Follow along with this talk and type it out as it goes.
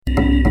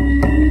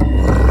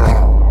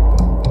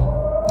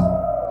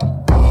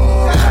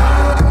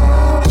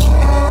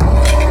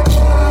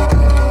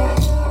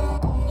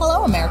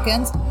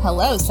Americans.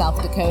 Hello, South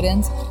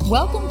Dakotans.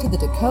 Welcome to the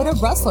Dakota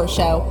Rustler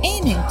Show,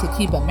 aiming to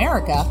keep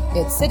America,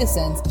 its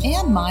citizens,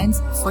 and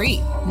minds free.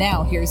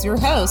 Now, here's your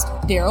host,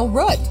 Daryl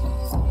Root.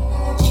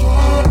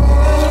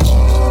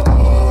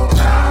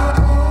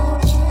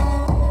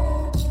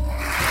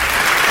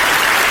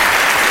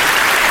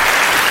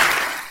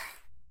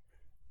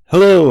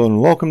 Hello and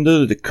welcome to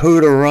the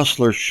Dakota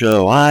Rustler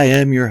Show. I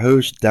am your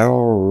host,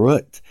 Daryl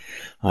Root.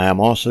 I am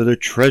also the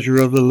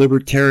treasurer of the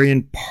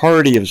Libertarian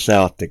Party of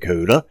South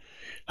Dakota.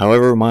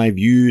 However, my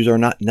views are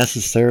not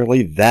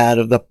necessarily that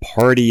of the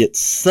party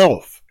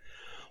itself.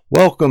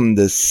 Welcome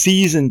to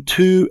Season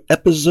 2,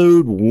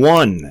 Episode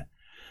 1.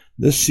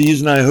 This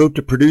season I hope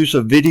to produce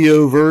a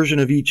video version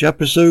of each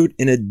episode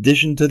in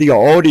addition to the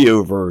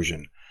audio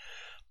version.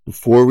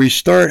 Before we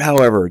start,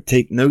 however,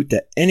 take note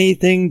that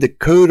anything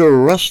Dakota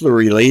Rustler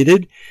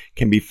related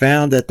can be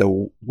found at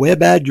the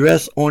web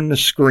address on the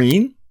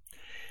screen.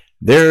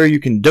 There you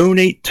can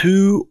donate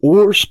to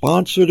or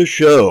sponsor the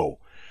show.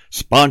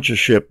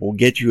 Sponsorship will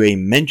get you a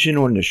mention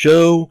on the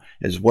show,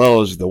 as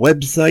well as the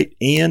website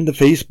and the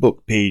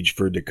Facebook page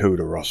for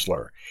Dakota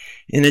Rustler.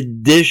 In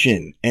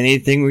addition,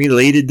 anything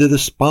related to the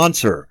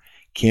sponsor,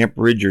 Camp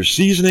Ridger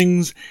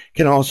Seasonings,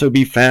 can also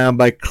be found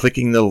by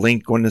clicking the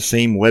link on the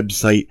same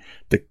website,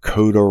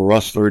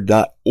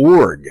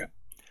 dakotarustler.org.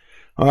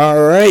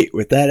 Alright,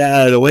 with that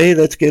out of the way,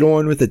 let's get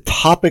on with the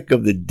topic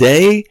of the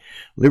day,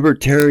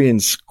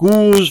 libertarian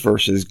schools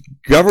versus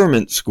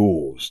government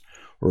schools.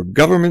 Were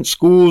government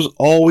schools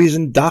always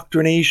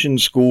indoctrination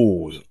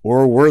schools,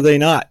 or were they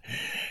not?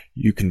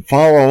 You can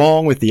follow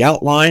along with the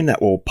outline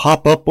that will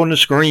pop up on the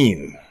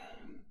screen.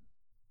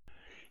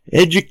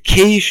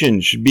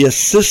 Education should be a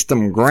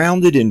system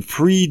grounded in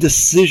free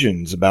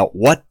decisions about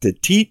what to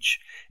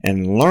teach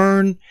and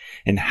learn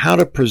and how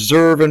to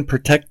preserve and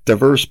protect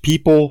diverse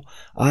people,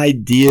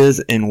 ideas,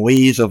 and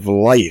ways of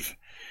life.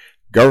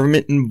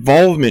 Government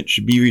involvement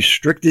should be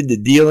restricted to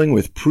dealing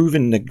with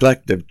proven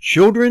neglect of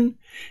children,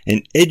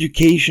 and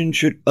education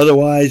should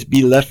otherwise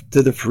be left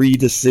to the free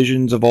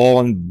decisions of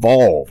all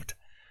involved.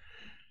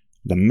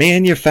 The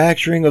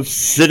manufacturing of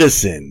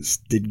citizens.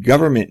 Did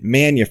government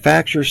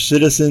manufacture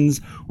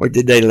citizens, or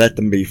did they let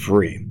them be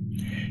free?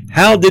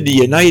 How did the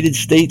United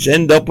States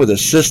end up with a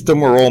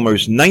system where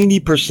almost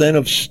 90%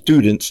 of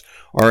students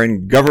are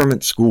in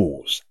government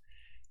schools?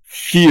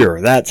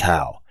 Fear, that's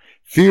how.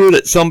 Fear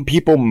that some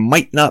people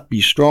might not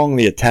be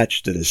strongly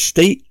attached to the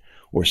state,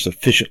 or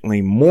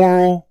sufficiently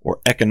moral,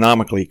 or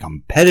economically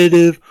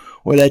competitive,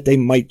 or that they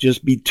might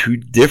just be too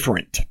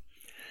different.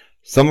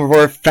 Some of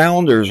our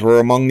founders were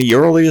among the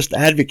earliest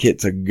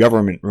advocates of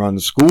government-run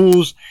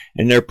schools,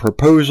 and their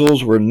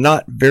proposals were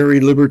not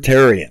very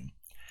libertarian.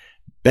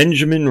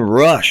 Benjamin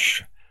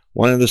Rush,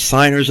 one of the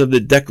signers of the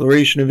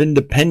Declaration of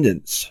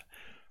Independence,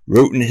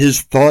 wrote in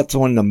his thoughts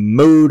on the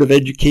mode of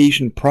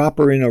education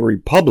proper in a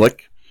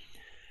republic,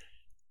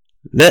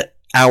 "Let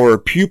our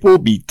pupil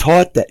be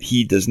taught that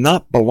he does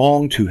not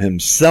belong to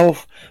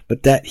himself,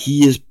 but that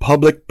he is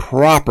public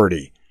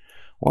property."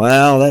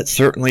 Well, that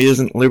certainly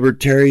isn't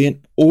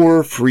libertarian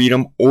or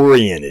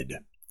freedom-oriented.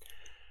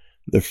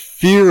 The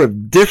fear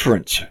of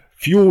difference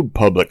fueled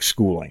public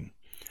schooling.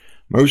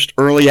 Most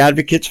early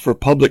advocates for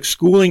public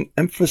schooling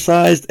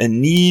emphasized a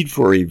need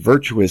for a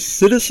virtuous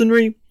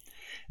citizenry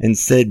and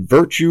said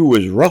virtue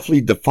was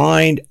roughly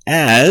defined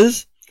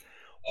as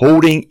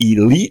holding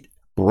elite,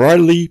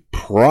 broadly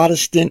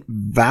Protestant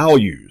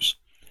values.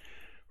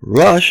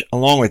 Rush,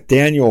 along with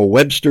Daniel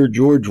Webster,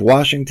 George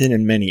Washington,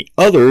 and many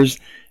others,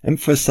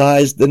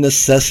 emphasized the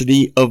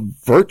necessity of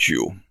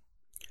virtue.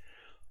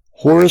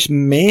 Horace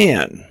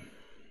Mann,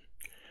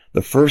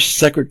 the first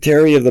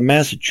secretary of the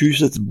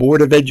Massachusetts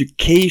Board of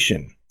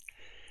Education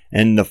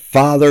and the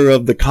father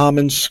of the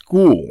common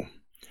school,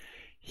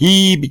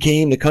 he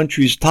became the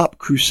country's top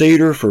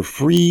crusader for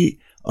free,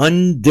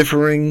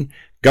 undiffering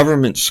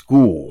government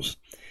schools.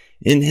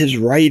 In his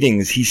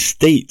writings, he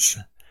states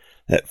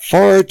that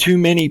far too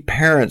many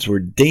parents were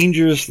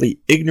dangerously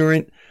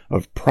ignorant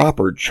of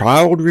proper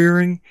child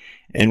rearing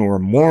and were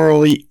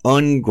morally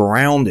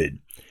ungrounded.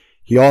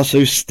 He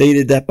also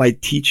stated that by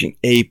teaching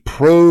a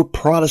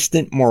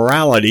pro-Protestant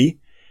morality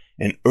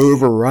and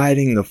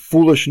overriding the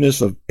foolishness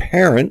of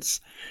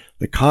parents,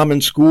 the common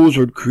schools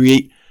would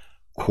create,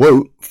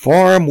 quote,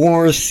 far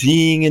more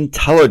seeing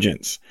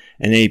intelligence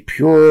and a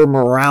pure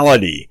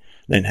morality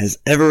than has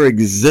ever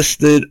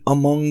existed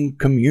among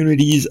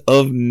communities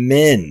of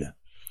men.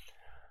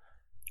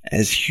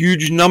 As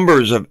huge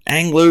numbers of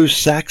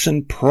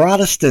Anglo-Saxon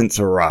Protestants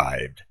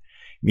arrived,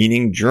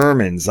 meaning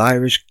Germans,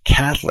 Irish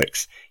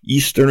Catholics,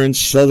 Eastern and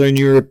Southern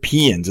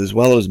Europeans, as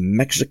well as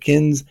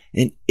Mexicans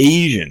and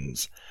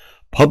Asians,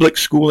 public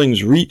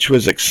schooling's reach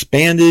was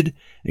expanded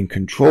and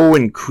control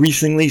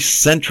increasingly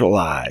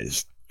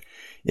centralized.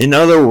 In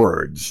other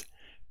words,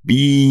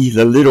 be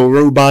the little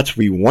robots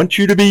we want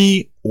you to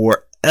be,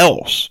 or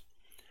else.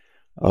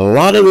 A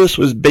lot of this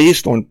was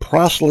based on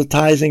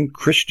proselytizing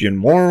Christian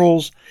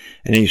morals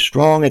and a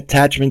strong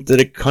attachment to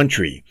the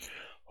country,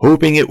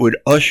 hoping it would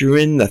usher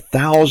in the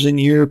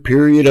 1,000-year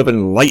period of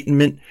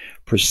enlightenment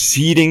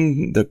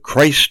preceding the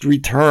Christ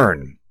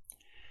return.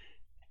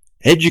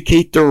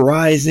 educate the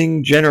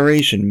rising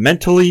generation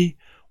mentally,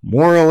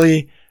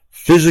 morally,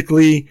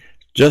 physically,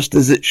 just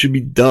as it should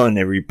be done,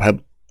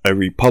 a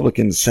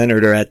Republican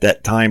senator at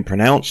that time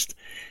pronounced,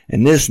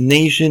 and this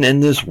nation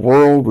and this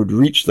world would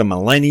reach the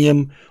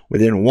millennium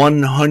within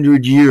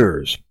 100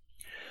 years.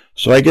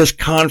 So I guess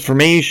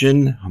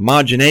confirmation,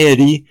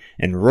 homogeneity,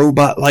 and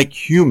robot-like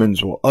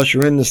humans will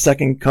usher in the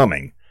second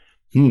coming.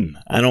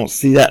 I don't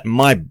see that in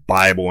my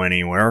Bible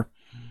anywhere.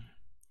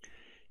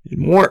 In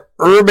more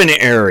urban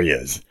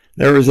areas,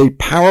 there is a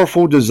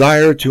powerful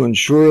desire to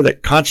ensure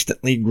that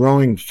constantly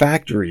growing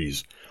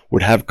factories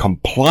would have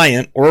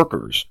compliant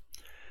workers.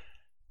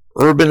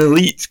 Urban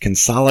elites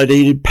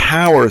consolidated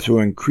power through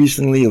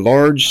increasingly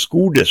large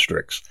school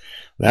districts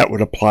that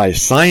would apply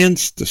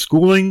science to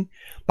schooling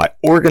by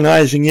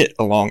organizing it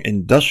along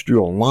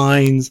industrial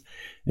lines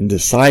and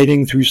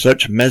deciding through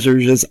such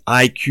measures as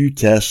IQ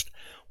tests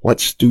what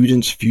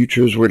students'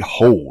 futures would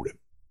hold.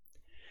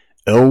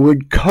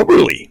 Elwood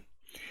Cubberley,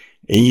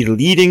 a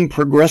leading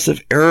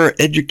progressive-era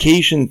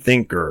education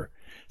thinker,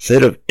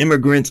 said of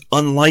immigrants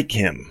unlike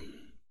him,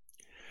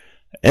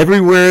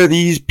 "Everywhere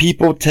these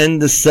people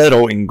tend to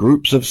settle in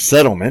groups of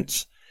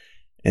settlements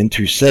and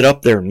to set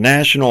up their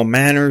national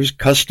manners,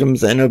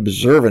 customs, and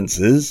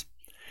observances.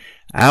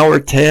 Our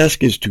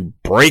task is to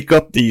break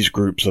up these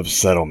groups of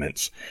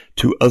settlements,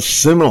 to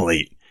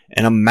assimilate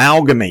and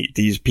amalgamate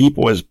these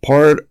people as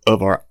part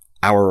of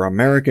our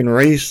American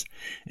race,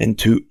 and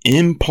to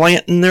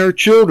implant in their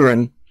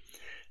children,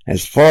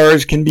 as far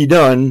as can be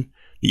done,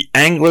 the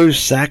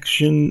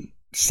Anglo-Saxon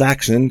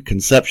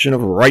conception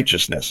of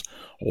righteousness,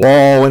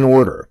 law, and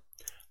order."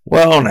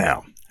 Well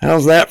now,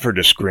 how's that for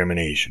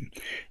discrimination?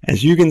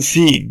 As you can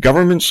see,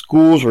 government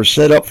schools were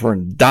set up for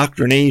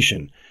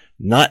indoctrination,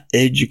 not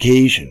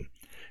education.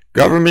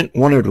 Government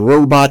wanted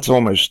robots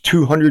almost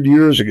 200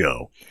 years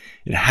ago.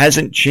 It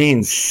hasn't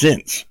changed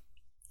since.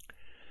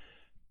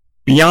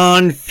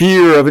 Beyond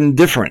fear of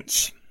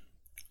difference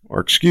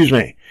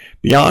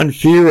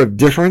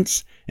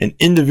and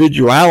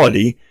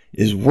individuality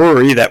is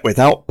worry that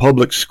without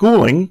public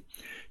schooling,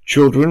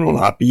 children will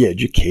not be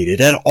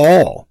educated at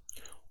all,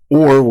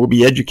 or will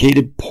be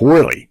educated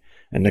poorly,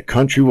 and the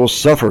country will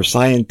suffer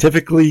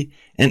scientifically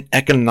and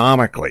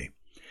economically.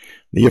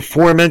 The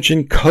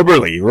aforementioned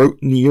Cubberley wrote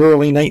in the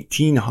early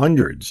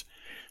 1900s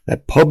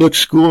that public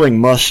schooling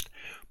must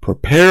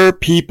prepare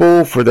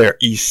people for their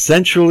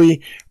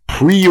essentially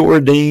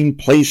preordained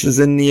places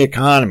in the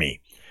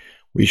economy.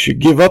 We should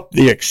give up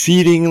the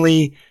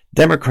exceedingly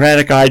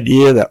democratic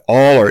idea that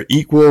all are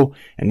equal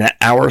and that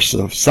our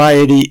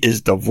society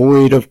is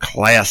devoid of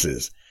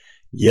classes.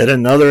 Yet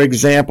another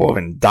example of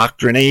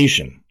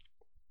indoctrination.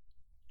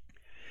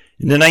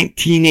 In the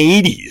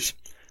 1980s,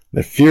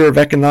 the fear of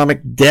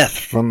economic death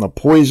from the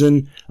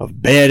poison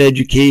of bad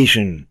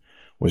education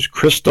was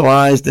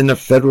crystallized in a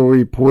federal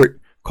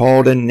report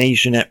called A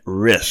Nation at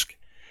Risk.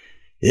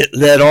 It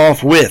led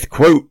off with,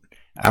 quote,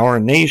 "Our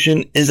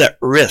nation is at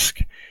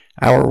risk.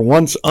 Our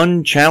once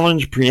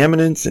unchallenged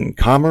preeminence in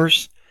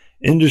commerce,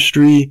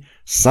 industry,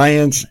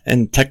 science,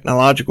 and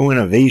technological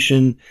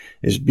innovation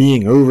is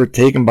being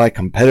overtaken by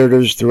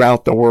competitors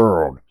throughout the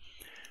world."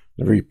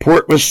 The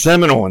report was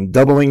seminal in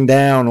doubling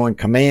down on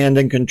command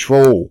and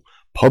control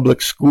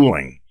public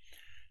schooling.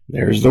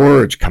 There's the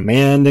words,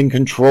 command and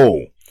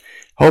control,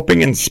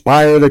 helping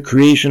inspire the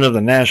creation of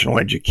the National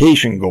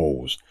Education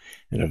Goals,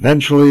 and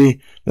eventually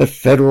the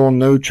Federal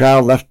No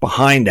Child Left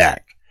Behind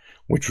Act,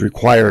 which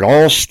required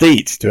all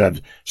states to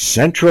have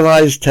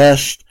centralized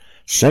tests,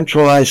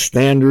 centralized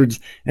standards,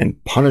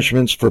 and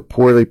punishments for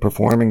poorly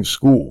performing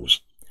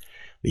schools.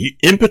 The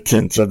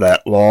impotence of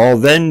that law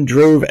then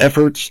drove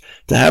efforts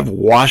to have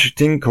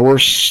Washington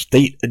coerce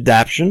state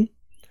adoption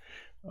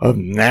of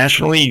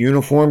nationally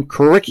uniform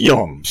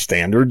curriculum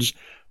standards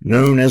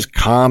known as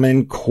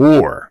Common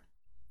Core.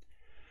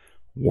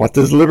 What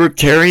does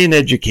libertarian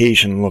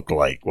education look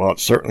like? Well, it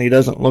certainly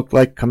doesn't look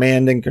like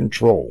command and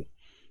control.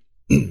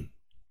 A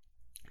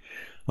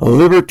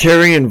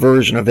libertarian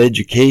version of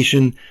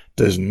education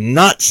does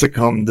not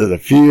succumb to the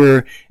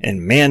fear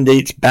and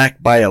mandates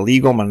backed by a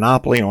legal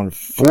monopoly on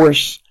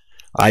force,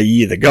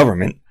 i.e. the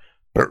government,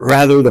 but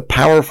rather the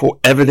powerful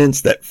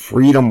evidence that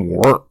freedom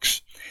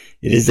works.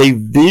 It is a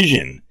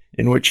vision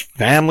in which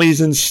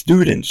families and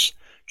students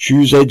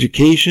choose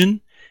education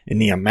in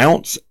the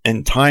amounts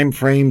and time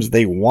frames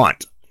they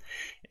want.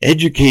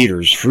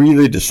 Educators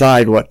freely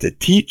decide what to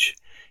teach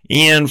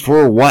and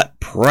for what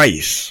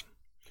price.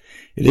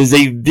 It is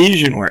a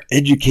vision where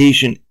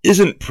education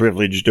isn't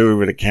privileged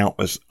over the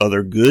countless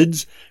other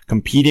goods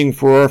competing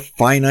for our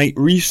finite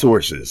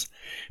resources,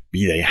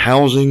 be they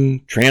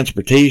housing,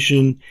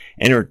 transportation,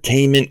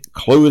 entertainment,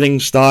 clothing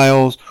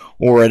styles,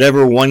 or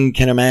whatever one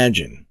can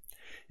imagine.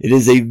 It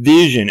is a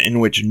vision in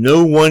which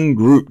no one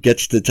group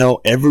gets to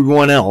tell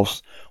everyone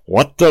else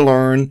what to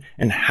learn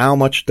and how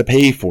much to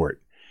pay for it.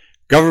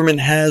 Government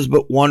has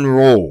but one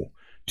role: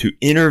 to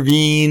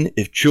intervene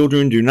if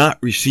children do not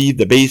receive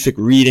the basic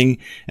reading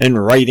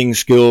and writing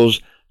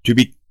skills to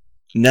be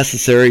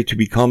necessary to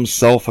become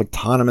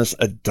self-autonomous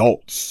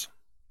adults.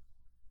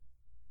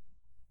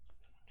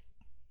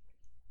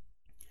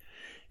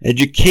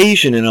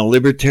 Education in a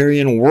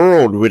libertarian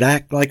world would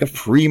act like a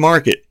free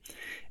market.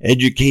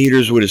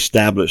 Educators would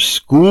establish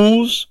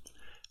schools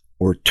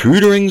or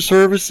tutoring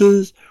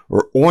services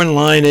or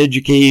online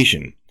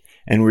education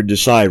and would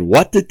decide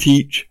what to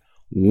teach,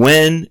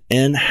 when,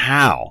 and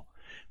how.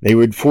 They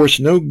would force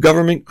no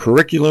government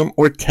curriculum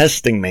or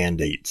testing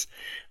mandates.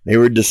 They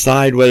would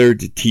decide whether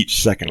to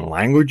teach second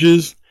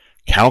languages,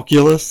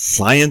 calculus,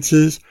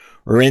 sciences,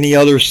 or any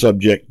other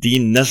subject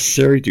deemed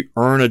necessary to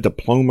earn a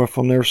diploma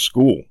from their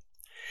school.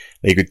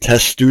 They could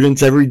test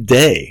students every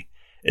day,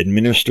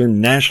 administer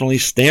nationally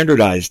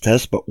standardized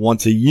tests but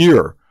once a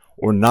year,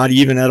 or not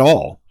even at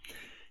all.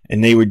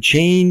 And they would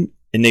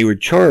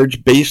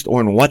charge based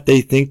on what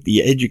they think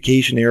the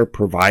education they are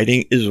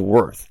providing is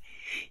worth,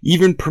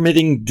 even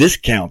permitting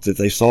discounts if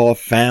they saw a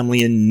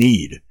family in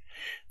need.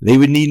 They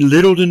would need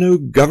little to no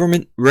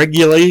government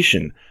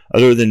regulation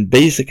other than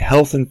basic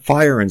health and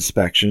fire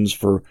inspections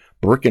for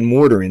brick and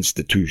mortar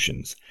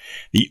institutions.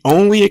 The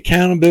only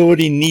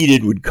accountability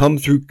needed would come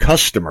through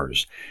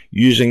customers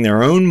using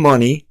their own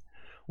money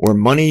or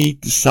money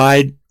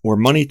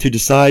to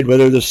decide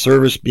whether the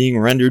service being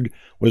rendered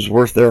was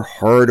worth their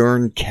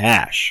hard-earned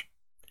cash.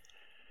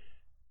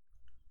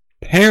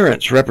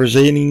 Parents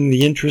representing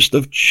the interest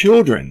of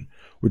children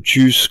would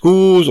choose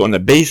schools on the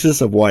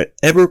basis of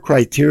whatever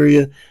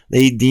criteria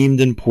they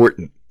deemed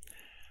important.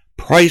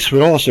 Price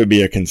would also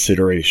be a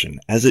consideration,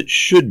 as it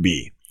should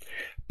be.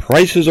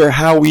 Prices are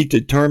how we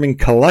determine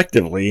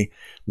collectively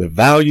the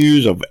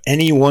values of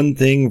any one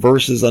thing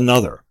versus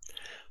another.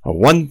 A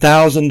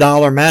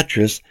 $1,000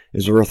 mattress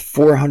is worth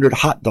 400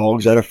 hot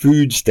dogs at a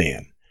food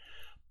stand.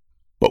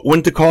 But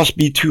wouldn't the cost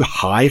be too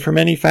high for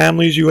many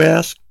families, you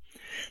ask?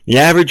 The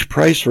average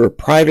price for a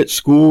private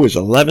school is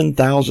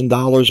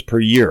 $11,000 per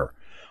year,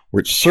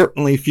 which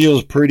certainly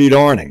feels pretty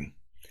darning.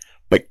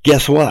 But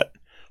guess what?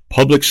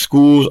 Public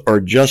schools are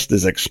just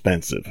as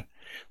expensive.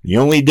 The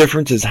only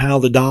difference is how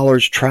the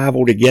dollars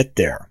travel to get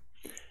there.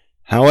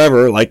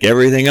 However, like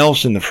everything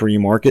else in the free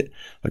market,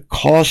 the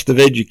cost of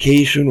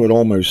education would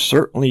almost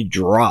certainly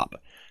drop.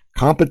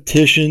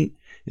 Competition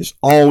is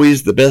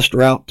always the best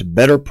route to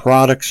better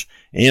products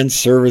and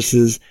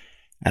services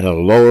at a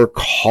lower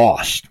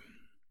cost.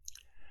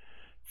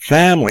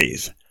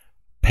 Families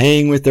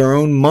paying with their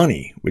own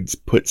money would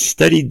put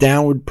steady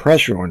downward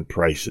pressure on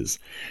prices.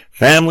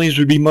 Families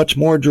would be much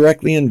more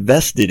directly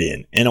invested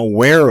in and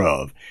aware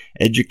of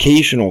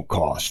educational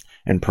costs,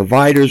 and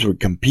providers would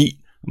compete,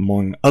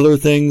 among other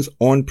things,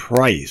 on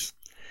price.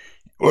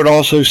 It would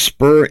also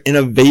spur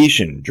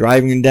innovation,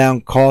 driving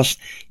down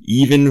costs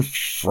even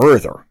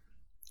further.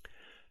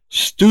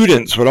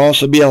 Students would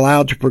also be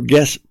allowed to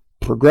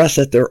progress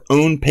at their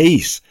own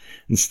pace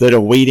instead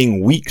of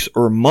waiting weeks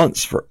or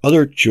months for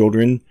other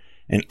children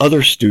and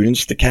other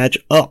students to catch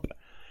up,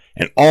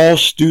 and all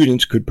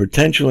students could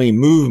potentially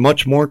move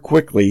much more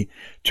quickly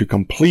to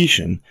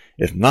completion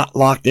if not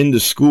locked into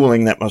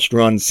schooling that must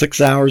run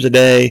 6 hours a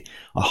day,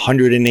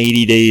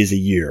 180 days a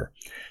year.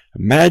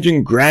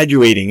 Imagine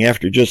graduating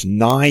after just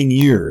 9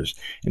 years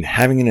and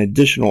having an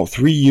additional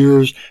 3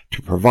 years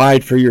to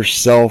provide for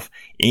yourself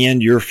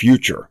and your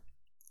future.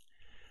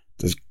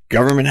 Does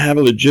government have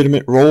a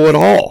legitimate role at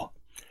all?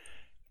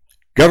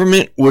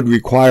 Government would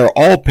require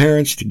all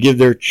parents to give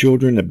their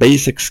children the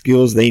basic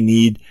skills they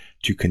need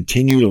to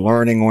continue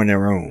learning on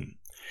their own.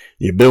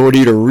 The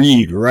ability to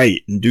read,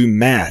 write, and do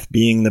math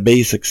being the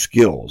basic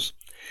skills.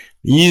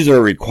 These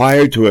are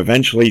required to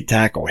eventually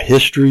tackle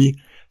history,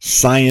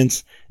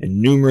 science,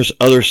 and numerous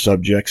other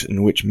subjects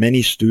in which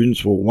many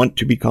students will want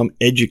to become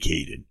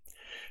educated.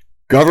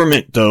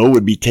 Government, though,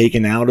 would be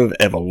taken out of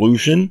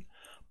evolution,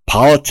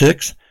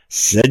 politics,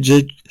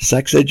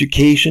 sex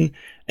education,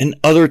 and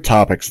other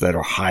topics that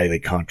are highly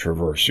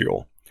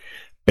controversial.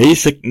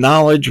 Basic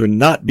knowledge would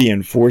not be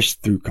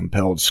enforced through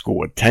compelled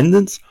school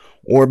attendance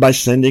or by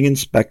sending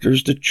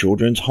inspectors to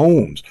children's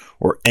homes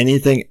or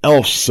anything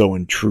else so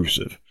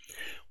intrusive.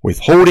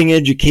 Withholding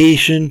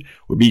education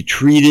would be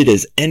treated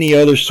as any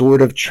other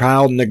sort of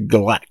child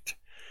neglect.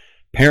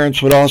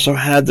 Parents would also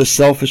have the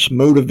selfish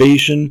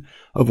motivation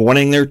of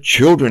wanting their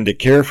children to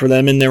care for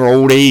them in their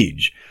old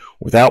age.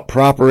 Without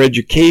proper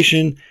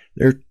education,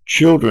 their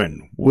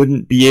children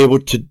wouldn't be able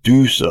to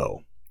do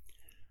so.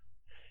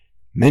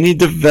 Many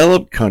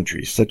developed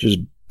countries, such as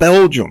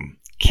Belgium,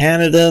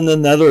 Canada, and the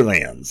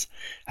Netherlands,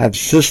 have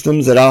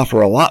systems that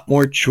offer a lot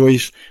more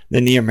choice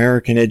than the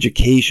American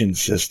education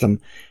system,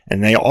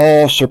 and they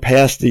all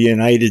surpass the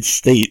United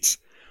States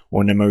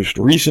on the most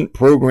recent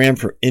program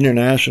for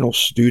international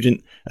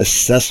student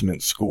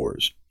assessment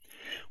scores.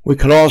 We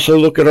could also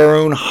look at our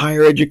own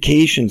higher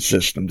education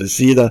system to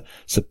see the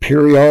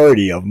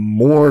superiority of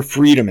more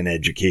freedom in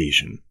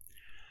education.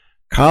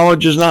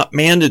 College is not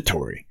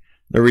mandatory.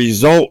 The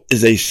result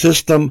is a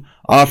system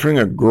offering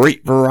a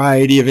great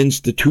variety of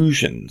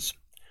institutions.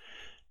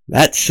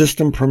 That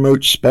system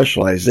promotes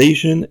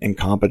specialization and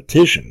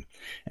competition,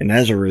 and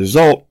as a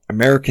result,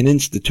 American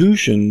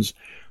institutions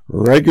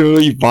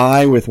regularly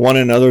vie with one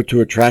another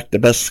to attract the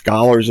best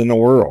scholars in the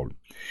world.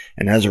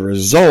 And as a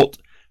result,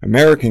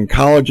 American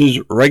colleges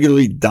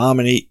regularly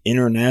dominate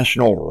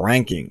international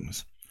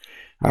rankings.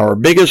 Our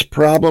biggest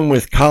problem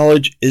with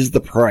college is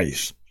the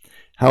price.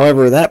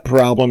 However, that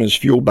problem is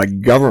fueled by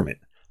government,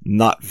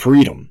 not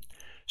freedom.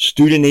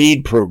 Student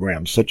aid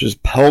programs such as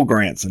Pell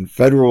Grants and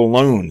federal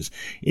loans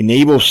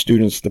enable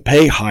students to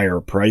pay higher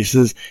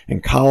prices,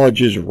 and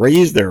colleges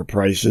raise their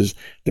prices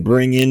to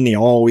bring in the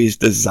always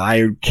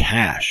desired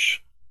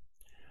cash.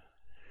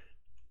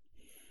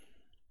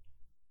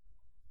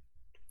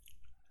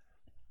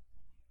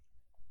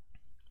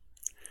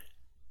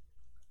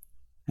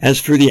 As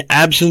for the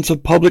absence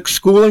of public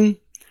schooling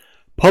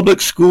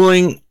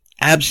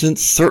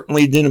absence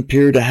certainly didn't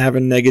appear to have a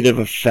negative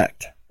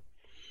effect.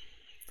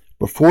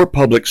 Before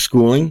public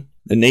schooling,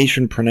 the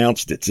nation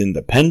pronounced its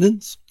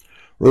independence,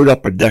 wrote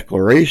up a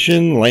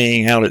declaration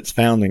laying out its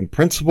founding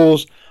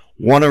principles,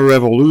 won a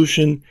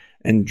revolution,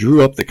 and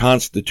drew up the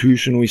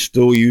Constitution we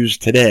still use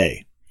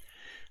today.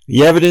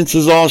 The evidence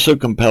is also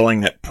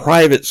compelling that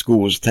private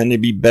schools tend to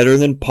be better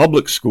than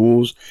public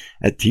schools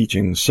at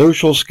teaching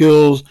social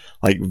skills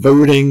like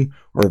voting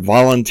or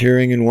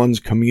volunteering in one's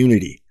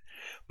community.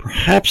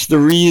 Perhaps the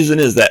reason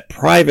is that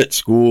private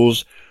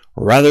schools,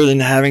 rather than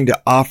having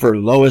to offer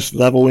lowest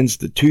level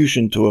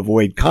institution to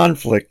avoid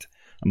conflict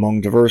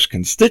among diverse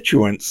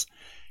constituents,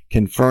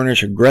 can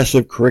furnish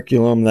aggressive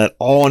curriculum that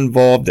all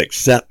involved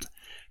accept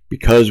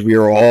because we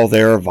are all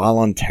there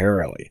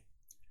voluntarily.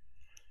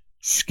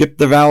 Skip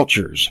the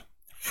vouchers.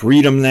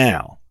 Freedom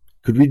now.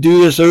 Could we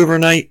do this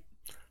overnight?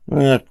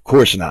 Of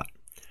course not.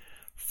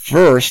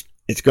 First,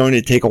 it's going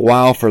to take a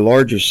while for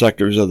larger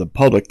sectors of the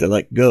public to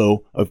let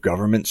go of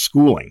government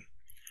schooling.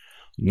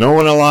 No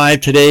one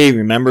alive today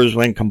remembers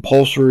when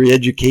compulsory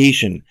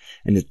education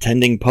and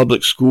attending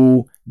public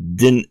school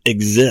didn't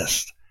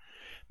exist.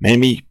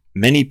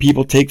 Many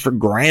people take for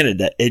granted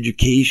that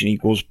education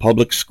equals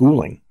public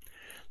schooling.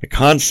 The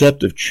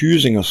concept of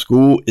choosing a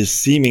school is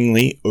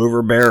seemingly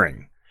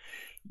overbearing.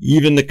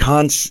 Even if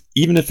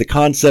the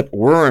concept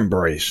were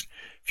embraced,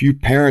 few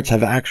parents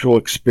have actual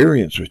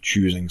experience with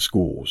choosing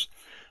schools.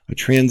 A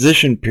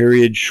transition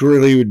period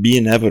surely would be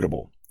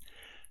inevitable.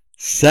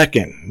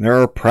 Second,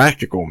 there are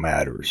practical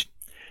matters.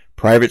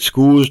 Private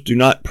schools do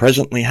not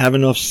presently have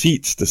enough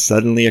seats to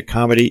suddenly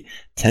accommodate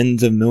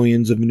tens of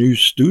millions of new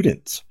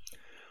students.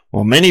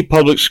 While many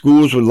public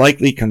schools would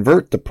likely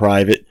convert to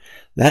private,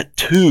 that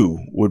too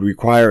would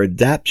require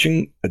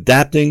adapting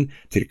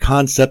to the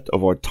concept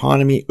of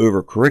autonomy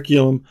over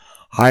curriculum,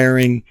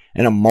 hiring,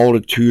 and a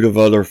multitude of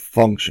other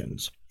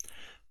functions.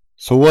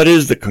 So what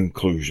is the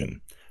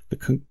conclusion? The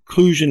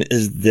conclusion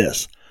is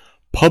this: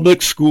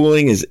 public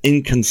schooling is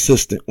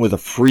inconsistent with a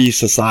free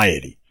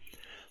society.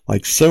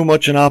 Like so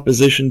much in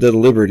opposition to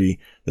liberty,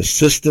 the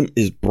system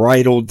is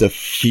bridled to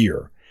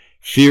fear.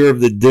 Fear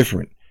of the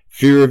different,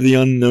 fear of the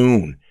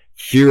unknown,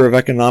 fear of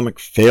economic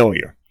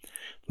failure.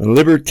 The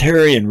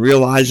libertarian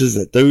realizes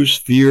that those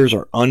fears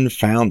are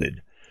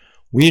unfounded.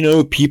 We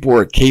know people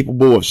are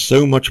capable of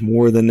so much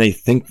more than they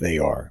think they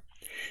are.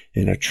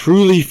 In a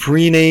truly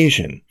free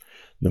nation,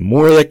 the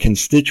more that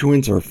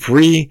constituents are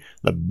free,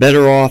 the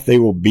better off they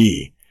will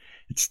be.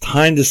 It's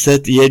time to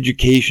set the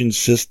education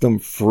system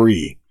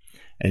free,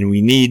 and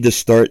we need to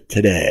start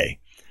today.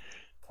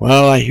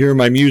 Well, I hear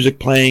my music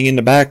playing in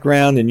the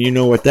background, and you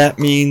know what that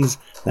means.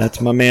 That's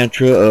my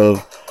mantra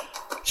of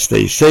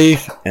stay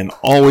safe and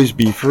always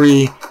be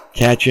free.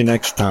 Catch you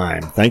next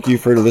time. Thank you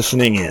for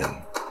listening in.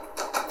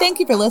 Thank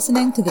you for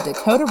listening to the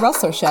Dakota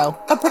Rustler Show,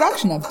 a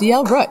production of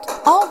D.L. Root.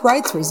 All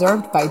rights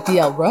reserved by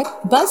D.L. Root,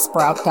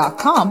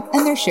 Buzzsprout.com,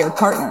 and their shared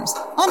partners.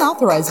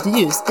 Unauthorized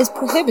use is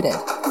prohibited.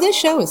 This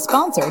show is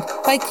sponsored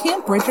by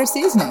Camp Bridger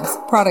Seasonings.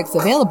 Products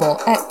available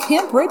at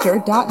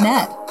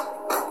campbridger.net.